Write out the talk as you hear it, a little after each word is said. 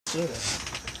do it.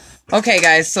 Okay,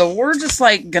 guys, so we're just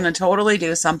like gonna totally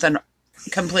do something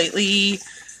completely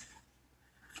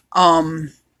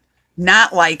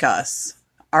not like us.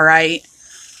 All right.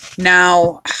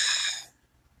 Now,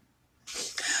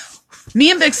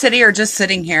 me and Big City are just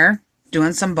sitting here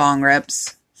doing some bong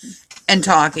rips and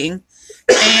talking.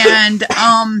 And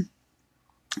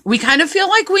we kind of feel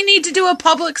like we need to do a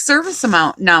public service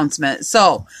announcement.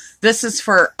 So this is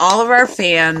for all of our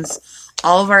fans,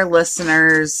 all of our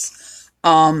listeners.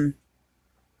 You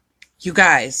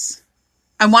guys,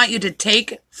 I want you to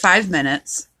take 5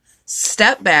 minutes,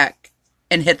 step back,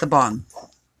 and hit the bong.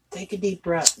 Take a deep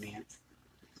breath, man.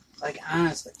 Like,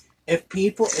 honestly, if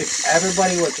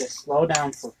everybody would just slow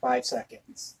down for 5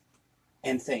 seconds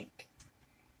and think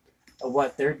of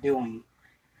what they're doing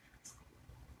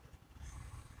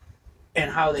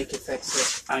and how they could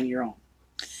fix it on your own.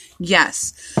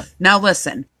 Yes. Now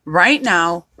listen, right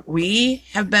now we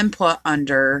have been put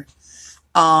under,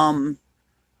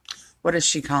 what is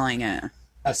she calling it?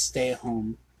 A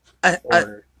stay-home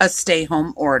order. A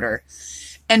stay-home order.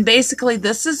 And basically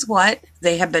this is what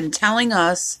they have been telling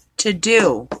us to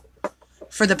do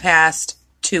for the past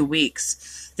 2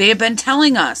 weeks. They have been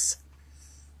telling us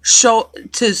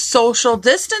to social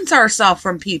distance ourselves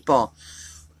from people.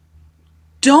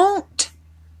 Don't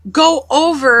go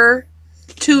over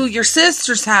to your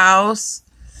sister's house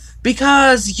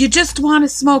because you just want to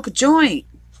smoke a joint.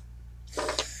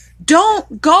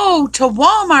 Don't go to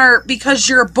Walmart because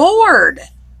you're bored.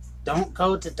 Don't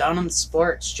go to Dunham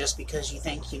Sports just because you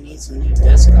think you need some new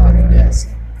disc golf disc.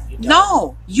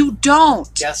 No, you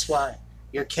don't. Guess what?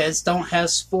 Your kids don't have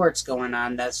sports going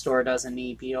on. That store doesn't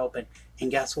need to be open. And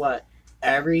guess what?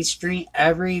 Every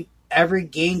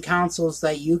game consoles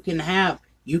that you can have,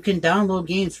 you can download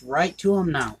games right to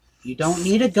them now. You don't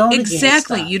need to go to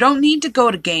Exactly. GameStop. You don't need to go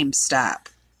to GameStop.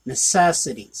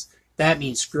 Necessities. That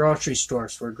means grocery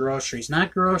stores for groceries,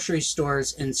 not grocery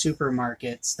stores and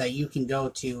supermarkets that you can go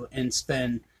to and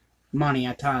spend money,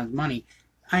 a ton of money.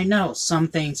 I know some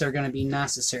things are going to be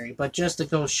necessary, but just to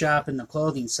go shop in the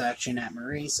clothing section at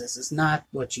Maurice's is not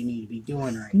what you need to be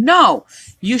doing right now. No,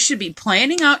 you should be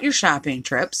planning out your shopping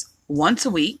trips once a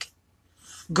week,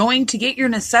 going to get your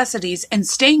necessities, and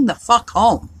staying the fuck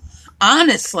home.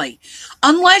 Honestly,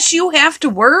 unless you have to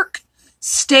work,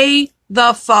 stay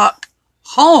the fuck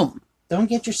home. Don't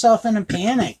get yourself in a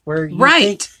panic where you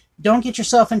think, don't get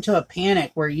yourself into a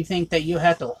panic where you think that you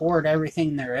have to hoard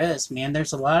everything there is, man.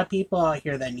 There's a lot of people out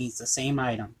here that needs the same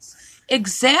items.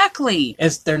 Exactly.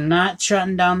 As they're not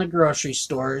shutting down the grocery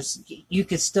stores, you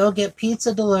could still get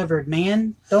pizza delivered,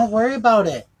 man. Don't worry about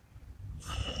it.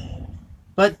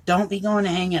 But don't be going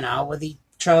and hanging out with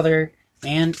each other,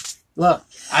 man. Look,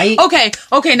 Okay,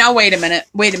 now wait a minute.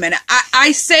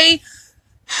 I say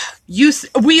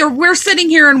we're sitting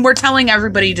here and we're telling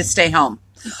everybody to stay home.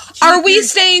 Are we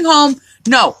staying home?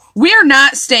 No, we are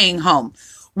not staying home.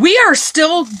 We are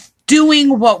still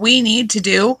doing what we need to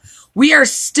do. We are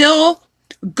still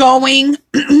going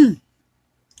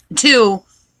to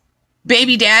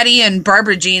Baby Daddy and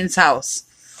Barbara Jean's house.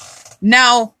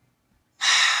 Now,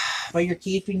 but we are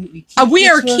keeping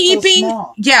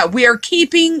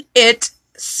it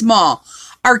small.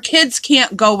 Our kids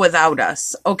can't go without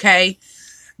us, okay?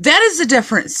 That is a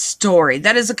different story.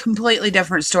 That is a completely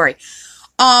different story.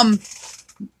 I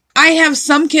have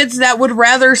some kids that would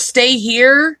rather stay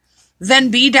here than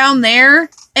be down there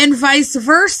and vice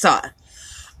versa.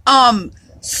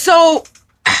 So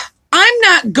I'm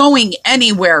not going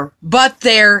anywhere but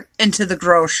there into the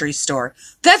grocery store.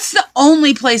 That's the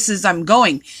only places I'm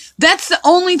going. That's the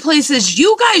only places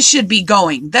you guys should be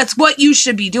going. That's what you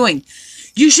should be doing.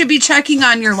 You should be checking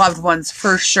on your loved ones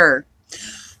for sure.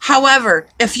 However,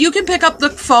 if you can pick up the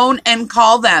phone and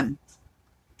call them,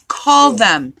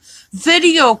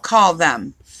 video call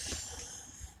them.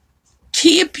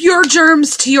 Keep your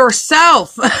germs to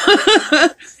yourself.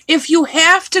 If you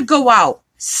have to go out,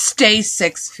 stay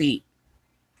 6 feet.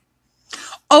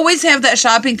 Always have that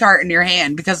shopping cart in your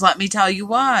hand, because let me tell you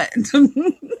what.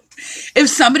 If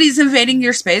somebody's invading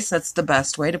your space, that's the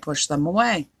best way to push them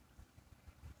away.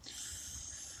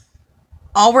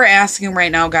 All we're asking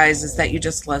right now, guys, is that you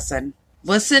just listen.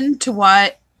 Listen to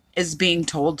what is being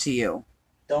told to you.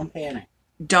 Don't panic.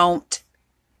 Don't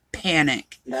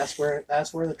panic. That's where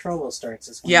the trouble starts,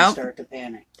 is when you start to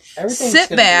panic. Everything's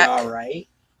Sit back, be all right.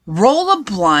 Roll a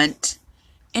blunt,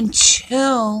 and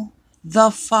chill the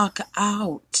fuck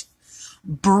out.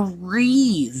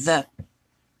 Breathe.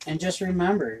 And just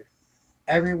remember,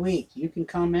 every week you can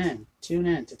tune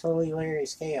in to Totally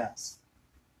Hilarious Chaos,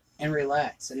 and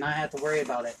relax, and not have to worry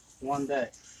about it one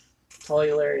bit. Totally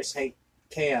Hilarious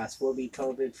Chaos will be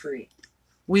COVID-free.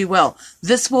 We will.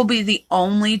 This will be the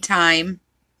only time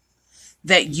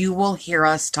that you will hear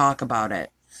us talk about it.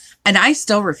 And I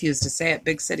still refuse to say it.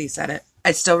 Big City said it.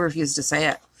 I still refuse to say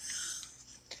it.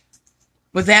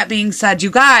 With that being said,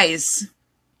 you guys,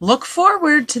 look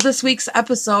forward to this week's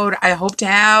episode. I hope to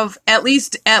have at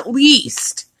least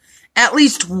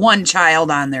one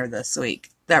child on there this week.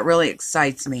 That really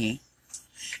excites me.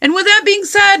 And with that being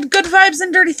said, good vibes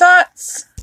and dirty thoughts.